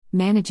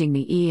Managing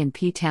the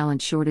E&P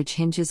talent shortage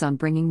hinges on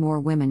bringing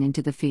more women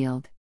into the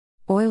field.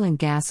 Oil and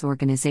gas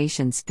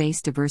organizations face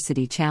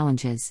diversity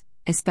challenges,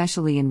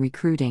 especially in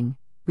recruiting,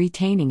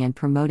 retaining, and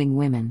promoting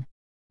women.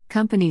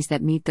 Companies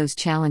that meet those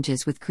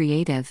challenges with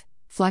creative,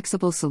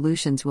 flexible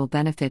solutions will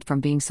benefit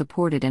from being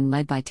supported and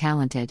led by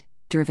talented,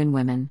 driven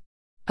women.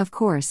 Of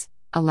course,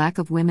 a lack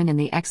of women in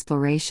the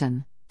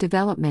exploration,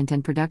 development,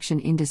 and production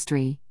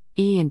industry,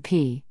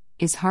 E&P,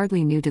 is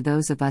hardly new to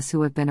those of us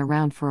who have been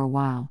around for a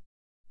while.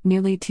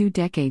 Nearly 2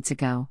 decades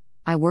ago,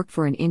 I worked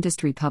for an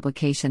industry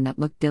publication that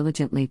looked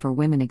diligently for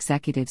women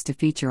executives to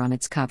feature on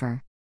its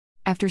cover.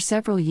 After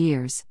several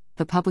years,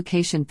 the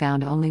publication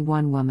found only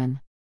one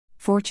woman.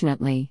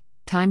 Fortunately,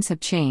 times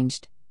have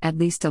changed, at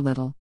least a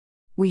little.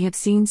 We have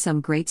seen some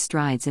great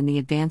strides in the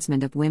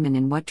advancement of women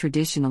in what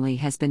traditionally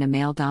has been a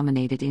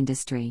male-dominated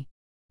industry.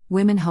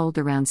 Women hold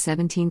around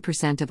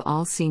 17% of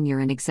all senior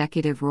and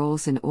executive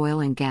roles in oil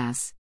and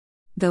gas.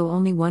 Though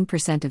only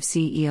 1% of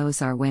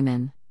CEOs are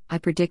women, I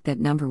predict that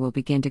number will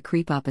begin to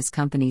creep up as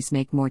companies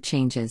make more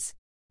changes.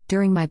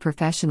 During my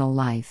professional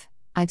life,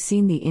 I've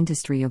seen the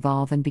industry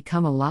evolve and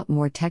become a lot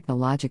more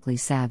technologically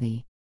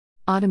savvy.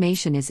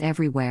 Automation is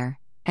everywhere,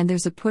 and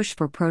there's a push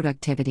for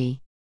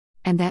productivity.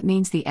 And that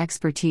means the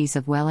expertise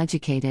of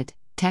well-educated,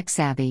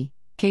 tech-savvy,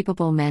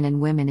 capable men and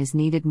women is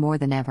needed more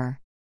than ever.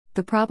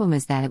 The problem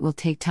is that it will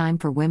take time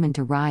for women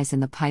to rise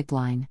in the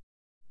pipeline.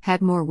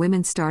 Had more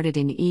women started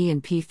in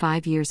E&P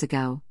 5 years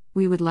ago,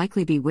 we would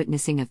likely be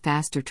witnessing a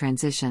faster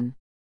transition.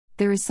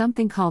 There is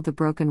something called the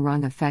broken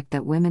rung effect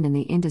that women in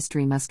the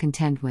industry must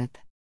contend with.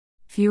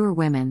 Fewer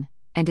women,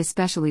 and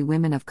especially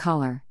women of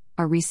color,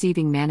 are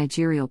receiving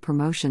managerial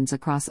promotions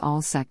across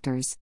all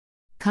sectors.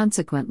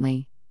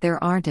 Consequently,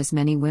 there aren't as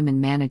many women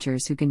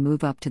managers who can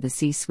move up to the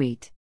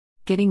C-suite.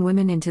 Getting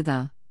women into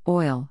the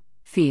oil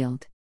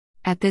field.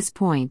 At this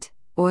point,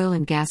 oil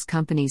and gas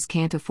companies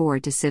can't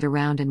afford to sit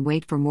around and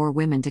wait for more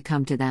women to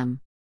come to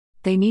them.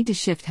 They need to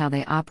shift how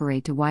they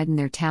operate to widen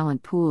their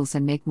talent pools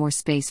and make more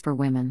space for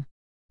women.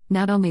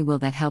 Not only will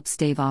that help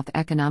stave off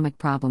economic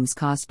problems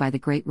caused by the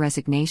Great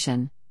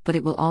Resignation, but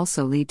it will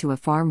also lead to a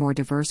far more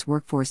diverse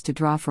workforce to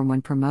draw from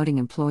when promoting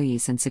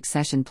employees and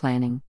succession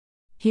planning.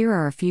 Here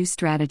are a few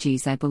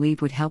strategies I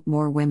believe would help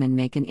more women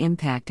make an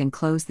impact and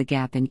close the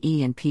gap in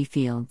E&P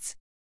fields.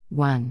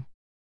 1.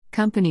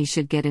 Companies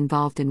should get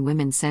involved in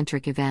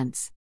women-centric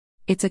events.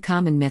 It's a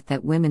common myth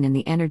that women in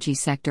the energy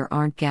sector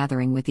aren't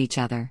gathering with each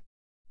other.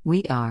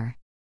 We are.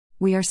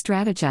 We are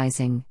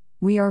strategizing,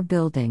 we are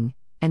building,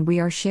 and we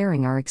are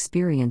sharing our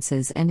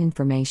experiences and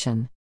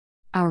information.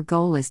 Our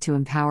goal is to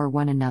empower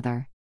one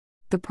another.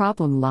 The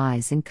problem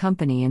lies in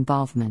company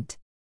involvement.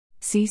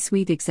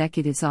 C-suite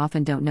executives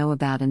often don't know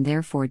about and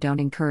therefore don't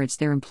encourage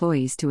their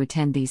employees to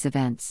attend these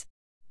events.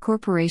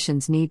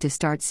 Corporations need to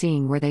start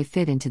seeing where they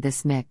fit into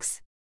this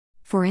mix.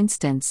 For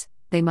instance,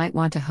 they might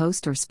want to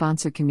host or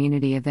sponsor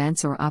community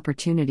events or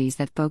opportunities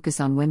that focus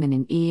on women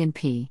in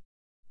E&P.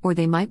 Or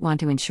they might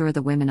want to ensure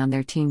the women on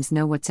their teams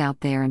know what's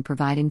out there and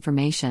provide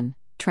information,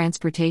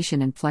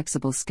 transportation, and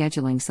flexible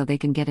scheduling so they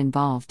can get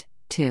involved,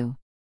 too.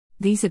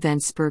 These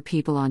events spur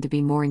people on to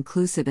be more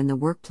inclusive in the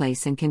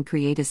workplace and can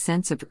create a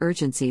sense of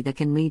urgency that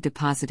can lead to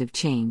positive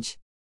change.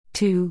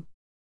 2.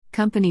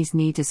 Companies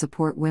need to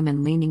support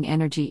women-leaning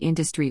energy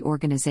industry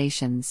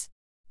organizations.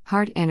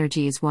 Hart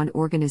Energy is one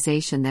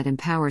organization that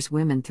empowers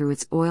women through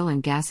its Oil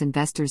and Gas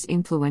Investors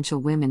Influential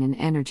Women in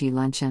Energy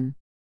Luncheon.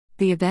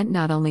 The event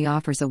not only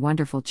offers a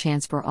wonderful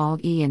chance for all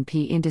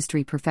E&P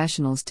industry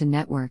professionals to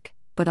network,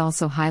 but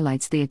also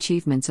highlights the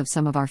achievements of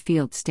some of our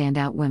field's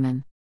standout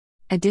women.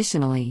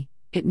 Additionally,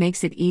 it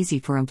makes it easy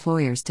for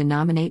employers to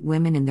nominate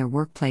women in their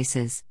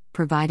workplaces,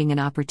 providing an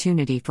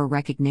opportunity for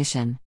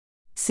recognition.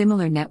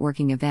 Similar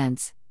networking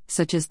events,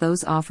 such as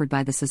those offered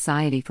by the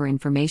Society for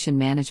Information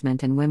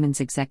Management and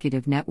Women's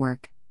Executive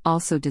Network,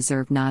 also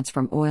deserve nods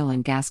from oil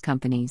and gas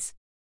companies.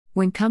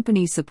 When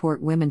companies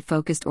support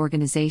women-focused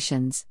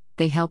organizations,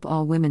 they help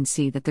all women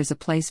see that there's a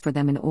place for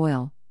them in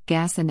oil,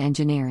 gas, and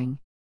engineering.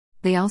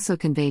 They also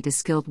convey to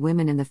skilled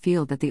women in the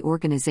field that the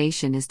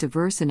organization is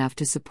diverse enough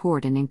to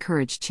support and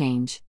encourage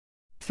change.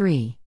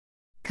 3.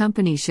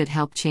 Companies should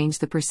help change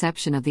the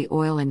perception of the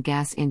oil and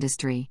gas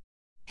industry.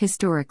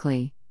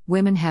 Historically,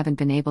 women haven't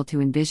been able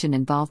to envision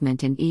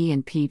involvement in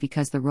E&P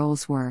because the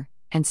roles were,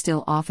 and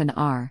still often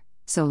are,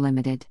 so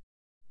limited.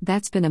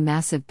 That's been a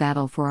massive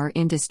battle for our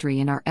industry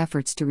in our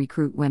efforts to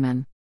recruit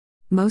women.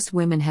 Most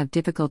women have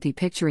difficulty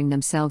picturing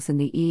themselves in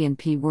the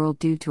E&P world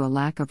due to a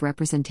lack of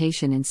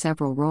representation in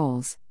several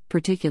roles,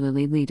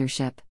 particularly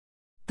leadership.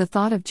 The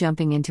thought of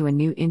jumping into a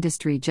new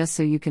industry just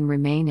so you can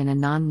remain in a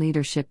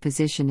non-leadership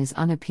position is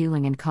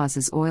unappealing and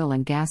causes oil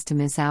and gas to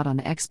miss out on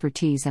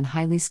expertise and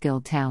highly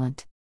skilled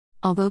talent.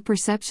 Although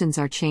perceptions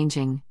are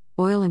changing,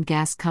 oil and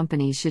gas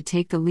companies should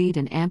take the lead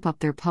and amp up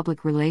their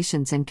public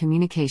relations and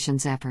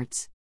communications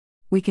efforts.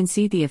 We can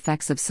see the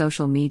effects of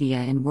social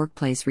media in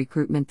workplace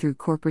recruitment through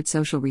corporate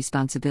social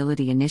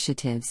responsibility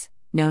initiatives,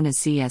 known as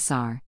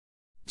CSR.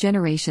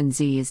 Generation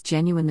Z is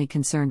genuinely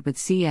concerned with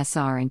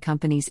CSR and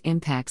companies'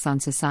 impacts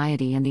on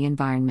society and the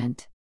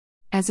environment.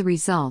 As a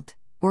result,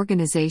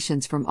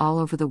 Organizations from all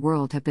over the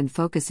world have been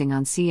focusing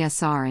on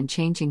CSR and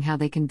changing how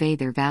they convey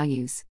their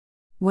values.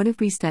 What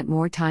if we spent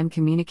more time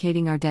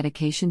communicating our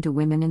dedication to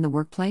women in the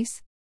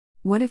workplace?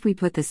 What if we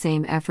put the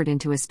same effort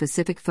into a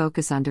specific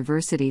focus on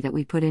diversity that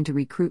we put into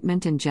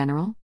recruitment in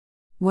general?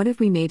 What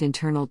if we made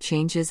internal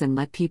changes and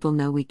let people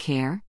know we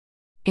care?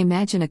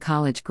 Imagine a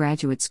college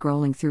graduate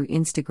scrolling through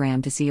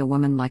Instagram to see a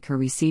woman like her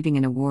receiving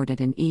an award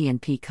at an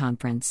E&P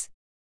conference.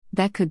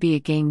 That could be a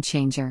game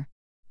changer.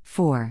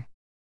 4.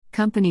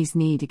 Companies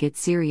need to get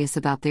serious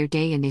about their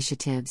DEI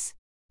initiatives.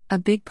 A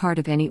big part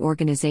of any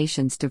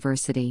organization's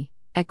diversity,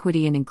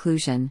 equity and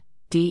inclusion,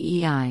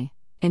 DEI,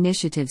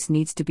 initiatives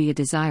needs to be a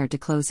desire to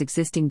close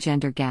existing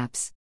gender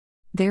gaps.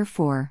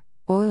 Therefore,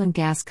 oil and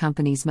gas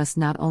companies must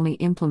not only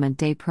implement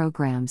DEI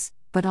programs,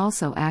 but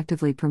also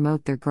actively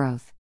promote their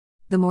growth.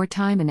 The more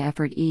time and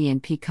effort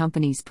E&P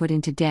companies put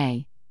into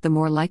DEI, the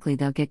more likely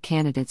they'll get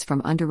candidates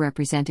from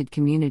underrepresented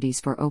communities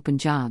for open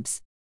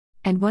jobs.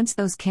 And once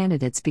those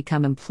candidates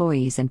become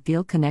employees and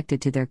feel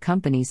connected to their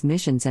company's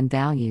missions and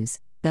values,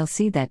 they'll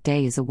see that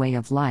DEI is a way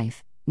of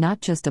life,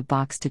 not just a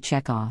box to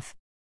check off.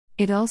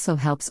 It also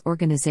helps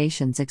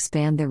organizations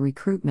expand their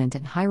recruitment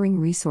and hiring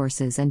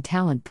resources and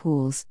talent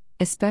pools,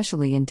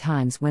 especially in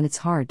times when it's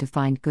hard to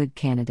find good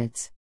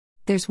candidates.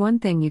 There's one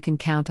thing you can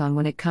count on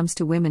when it comes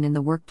to women in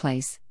the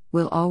workplace: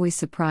 we'll always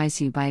surprise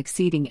you by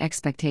exceeding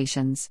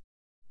expectations.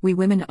 We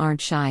women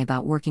aren't shy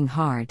about working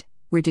hard,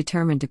 we're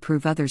determined to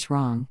prove others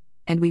wrong,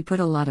 and we put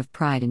a lot of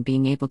pride in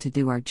being able to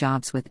do our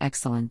jobs with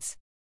excellence.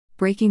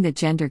 Breaking the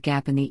gender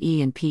gap in the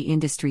E&P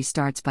industry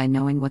starts by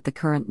knowing what the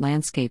current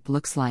landscape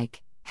looks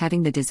like,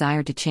 having the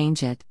desire to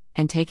change it,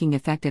 and taking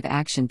effective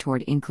action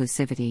toward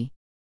inclusivity.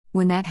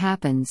 When that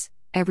happens,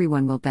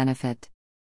 everyone will benefit.